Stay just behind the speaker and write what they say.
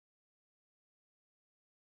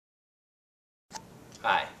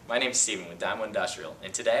Hi, my name is Steven with Dymo Industrial,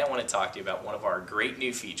 and today I want to talk to you about one of our great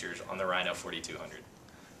new features on the Rhino 4200.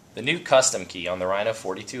 The new custom key on the Rhino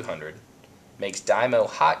 4200 makes Dymo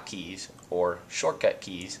hotkeys, or shortcut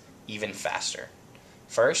keys, even faster.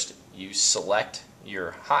 First, you select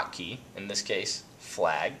your hotkey, in this case,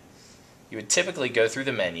 flag. You would typically go through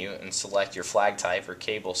the menu and select your flag type or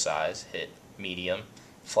cable size, hit medium,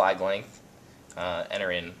 flag length, enter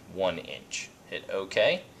in 1 inch. Hit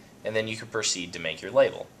OK, and then you can proceed to make your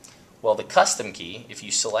label. Well, the custom key, if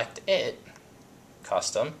you select it,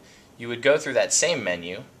 custom, you would go through that same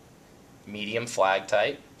menu, medium flag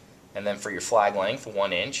type, and then for your flag length,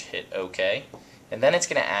 1 inch, hit OK, and then it's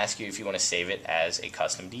going to ask you if you want to save it as a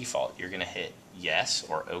custom default. You're going to hit yes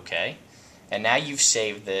or OK, and now you've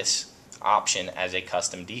saved this option as a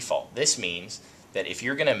custom default. This means that if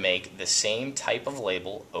you're going to make the same type of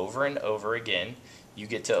label over and over again, you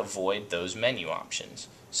get to avoid those menu options.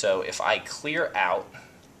 So if I clear out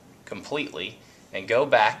completely and go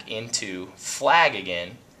back into flag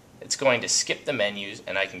again, it's going to skip the menus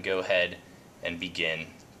and I can go ahead and begin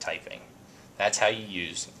typing. That's how you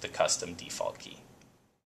use the custom default key.